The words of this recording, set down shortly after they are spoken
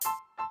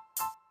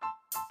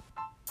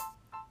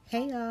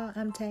Hey y'all,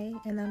 I'm Tay,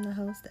 and I'm the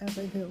host of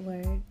A Good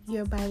Word,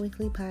 your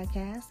bi-weekly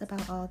podcast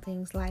about all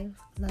things life,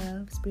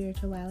 love,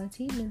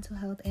 spirituality, mental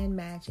health, and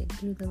magic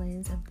through the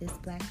lens of this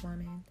Black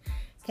woman.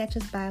 Catch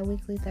us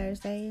bi-weekly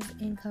Thursdays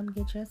and come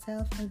get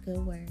yourself a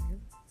good word.